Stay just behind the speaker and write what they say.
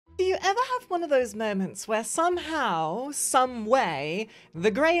Do you ever have one of those moments where somehow, some way, the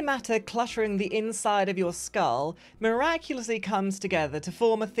grey matter cluttering the inside of your skull miraculously comes together to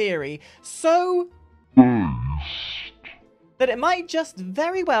form a theory so that it might just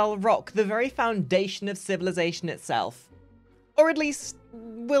very well rock the very foundation of civilization itself? Or at least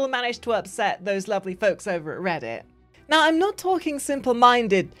will manage to upset those lovely folks over at Reddit. Now, I'm not talking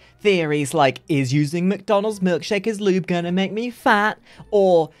simple-minded theories like, is using McDonald's milkshake as lube gonna make me fat?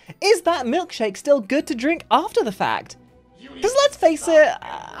 Or, is that milkshake still good to drink after the fact? Because let's face it,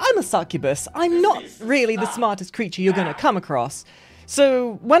 I'm a succubus. I'm not really the smartest creature you're gonna come across.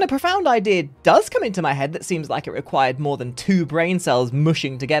 So, when a profound idea does come into my head that seems like it required more than 2 brain cells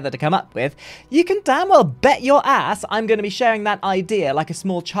mushing together to come up with, you can damn well bet your ass I'm going to be sharing that idea like a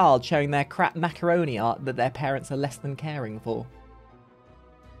small child sharing their crap macaroni art that their parents are less than caring for.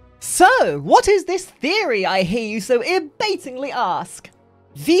 So, what is this theory I hear you so irritatingly ask?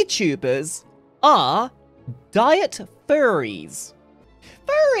 Vtubers are diet furries.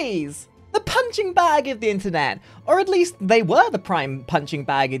 Furries! The punching bag of the internet. Or at least they were the prime punching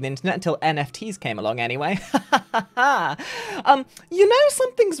bag of the internet until NFTs came along anyway. You know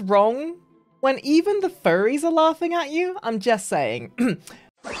something's wrong when even the furries are laughing at you? I'm just saying.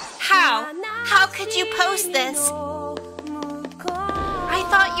 How? How could you post this? I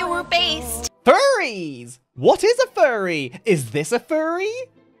thought you were based. Furries! What is a furry? Is this a furry?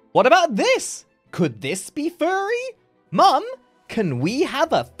 What about this? Could this be furry? Mum, can we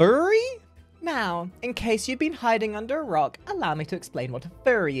have a furry? Now, in case you've been hiding under a rock, allow me to explain what a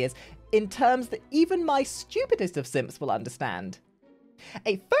furry is, in terms that even my stupidest of simps will understand.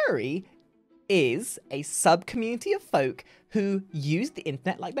 A furry is a sub-community of folk who use the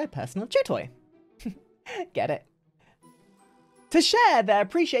internet like their personal chew toy. Get it? To share their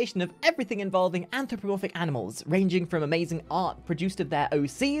appreciation of everything involving anthropomorphic animals, ranging from amazing art produced of their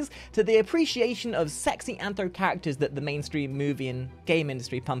OCs to the appreciation of sexy anthro characters that the mainstream movie and game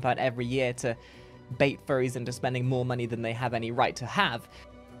industry pump out every year to bait furries into spending more money than they have any right to have.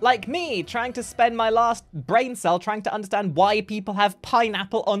 Like me, trying to spend my last brain cell trying to understand why people have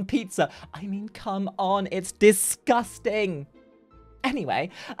pineapple on pizza. I mean, come on, it's disgusting. Anyway,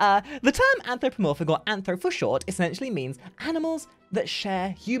 the term anthropomorphic, or anthro for short, essentially means animals that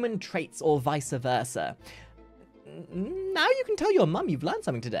share human traits or vice versa. Now you can tell your mum you've learned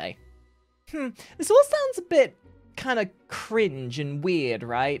something today. This all sounds a bit kind of cringe and weird,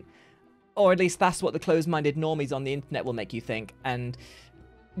 right? Or at least that's what the closed-minded normies on the internet will make you think, and,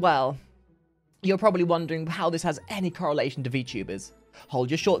 well, you're probably wondering how this has any correlation to VTubers.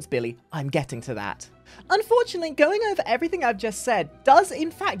 Hold your shorts, Billy, I'm getting to that. Unfortunately, going over everything I've just said does in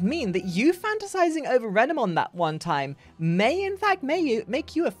fact mean that you fantasizing over Renamon that one time may in fact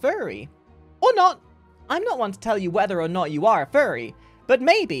make you a furry. Or not. I'm not one to tell you whether or not you are a furry, but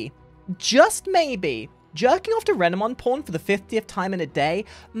maybe, just maybe, jerking off to Renamon porn for the 50th time in a day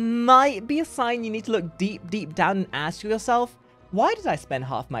might be a sign you need to look deep down and ask yourself, why did I spend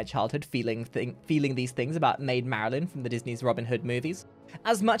half my childhood feeling these things about Maid Marilyn from the Disney's Robin Hood movies?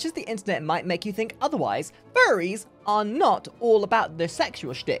 As much as the internet might make you think otherwise, furries are not all about their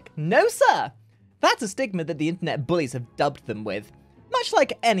sexual shtick. No, sir! That's a stigma that the internet bullies have dubbed them with. Much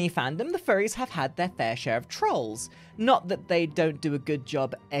like any fandom, the furries have had their fair share of trolls. Not that they don't do a good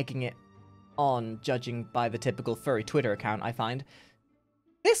job egging it on, judging by the typical furry Twitter account, I find.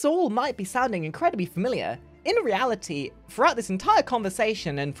 This all might be sounding incredibly familiar. In reality, throughout this entire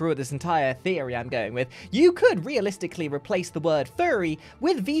conversation and through this entire theory I'm going with, you could realistically replace the word furry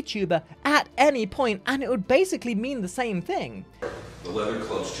with VTuber at any point and it would basically mean the same thing. The leather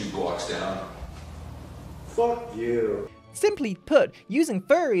club's 2 blocks down. Fuck you. Simply put, using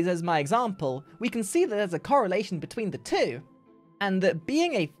furries as my example, we can see that there's a correlation between the two. And that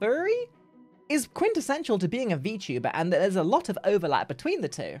being a furry is quintessential to being a VTuber and that there's a lot of overlap between the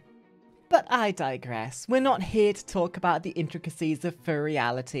two. But I digress. We're not here to talk about the intricacies of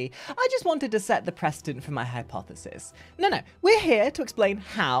furryality. I just wanted to set the precedent for my hypothesis. No, we're here to explain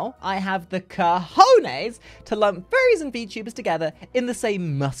how I have the cojones to lump furries and VTubers together in the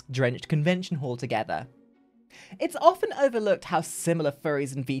same musk-drenched convention hall together. It's often overlooked how similar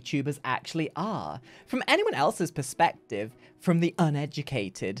furries and VTubers actually are. From anyone else's perspective, from the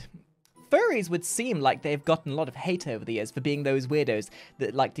uneducated. Furries would seem like they've gotten a lot of hate over the years for being those weirdos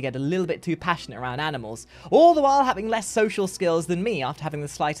that like to get a little bit too passionate around animals, all the while having less social skills than me after having the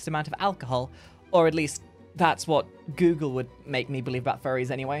slightest amount of alcohol. Or at least, that's what Google would make me believe about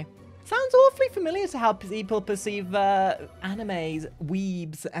furries anyway. Sounds awfully familiar to how people perceive animes,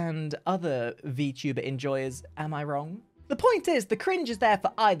 weebs, and other VTuber enjoyers, am I wrong? The point is, the cringe is there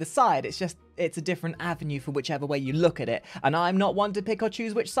for either side, it's a different avenue for whichever way you look at it. And I'm not one to pick or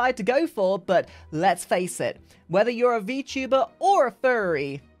choose which side to go for, but let's face it, whether you're a VTuber or a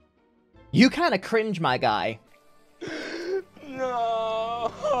furry, you kinda cringe, my guy.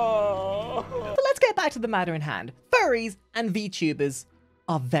 No. But let's get back to the matter in hand. Furries and VTubers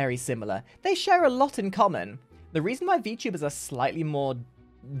are very similar. They share a lot in common. The reason why VTubers are slightly more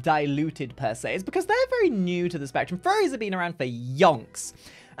diluted per se is because they're very new to the spectrum. Furries have been around for yonks.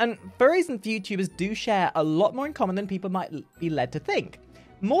 And furries and VTubers do share a lot more in common than people might be led to think.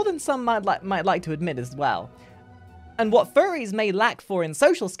 More than some might like to admit as well. And what furries may lack for in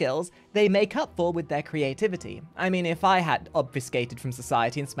social skills, they make up for with their creativity. I mean, if I had obfuscated from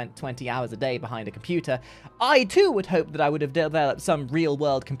society and spent 20 hours a day behind a computer, I too would hope that I would have developed some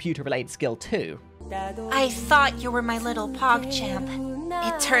real-world computer-related skill too. I thought you were my little PogChamp.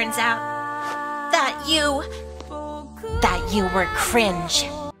 It turns out that you were cringe.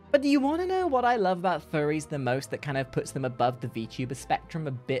 But do you want to know what I love about furries the most that kind of puts them above the VTuber spectrum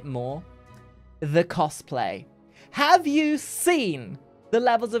a bit more? The cosplay. Have you seen the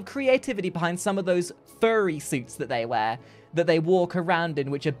levels of creativity behind some of those furry suits that they wear, that they walk around in,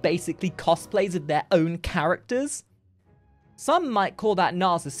 which are basically cosplays of their own characters? Some might call that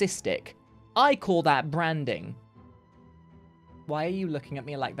narcissistic. I call that branding. Why are you looking at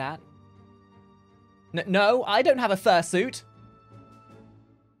me like that? No, I don't have a fursuit.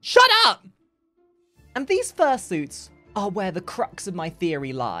 Shut up! And these fursuits are where the crux of my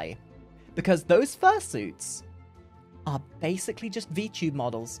theory lie. Because those fursuits are basically just VTube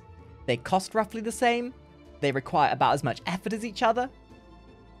models. They cost roughly the same. They require about as much effort as each other.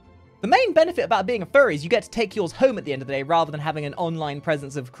 The main benefit about being a furry is you get to take yours home at the end of the day rather than having an online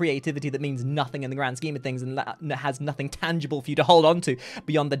presence of creativity that means nothing in the grand scheme of things and has nothing tangible for you to hold on to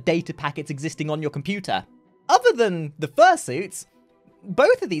beyond the data packets existing on your computer. Other than the fursuits,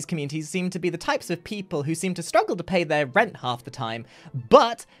 both of these communities seem to be the types of people who seem to struggle to pay their rent half the time,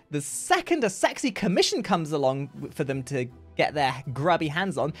 but the second a sexy commission comes along for them to get their grubby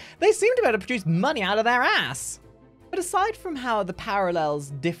hands on, they seem to be able to produce money out of their ass. But aside from how the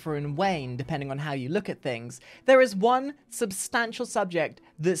parallels differ and wane depending on how you look at things, there is one substantial subject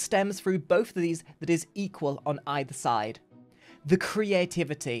that stems through both of these that is equal on either side. The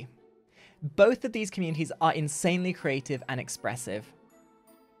creativity. Both of these communities are insanely creative and expressive.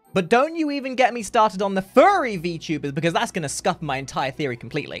 But don't you even get me started on the furry VTubers, because that's going to scuff my entire theory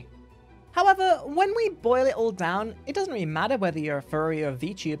completely. However, when we boil it all down, it doesn't really matter whether you're a furry or a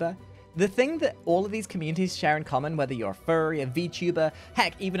VTuber. The thing that all of these communities share in common, whether you're a furry, a VTuber,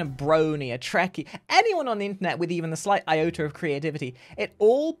 heck, even a brony, a Trekkie, anyone on the internet with even the slight iota of creativity, it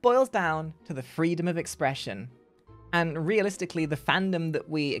all boils down to the freedom of expression. And realistically, the fandom that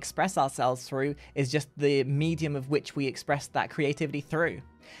we express ourselves through is just the medium of which we express that creativity through.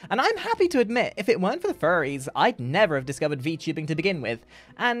 And I'm happy to admit, if it weren't for the furries, I'd never have discovered VTubing to begin with.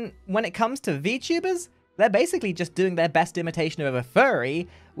 And when it comes to VTubers, they're basically just doing their best imitation of a furry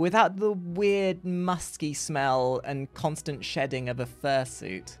without the weird musky smell and constant shedding of a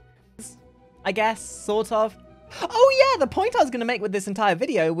fursuit. I guess, sort of. Oh yeah, the point I was going to make with this entire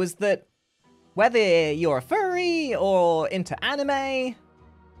video was that whether you're a furry or into anime,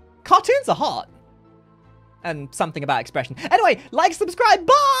 cartoons are hot. And something about expression. Anyway, like, subscribe,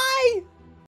 bye!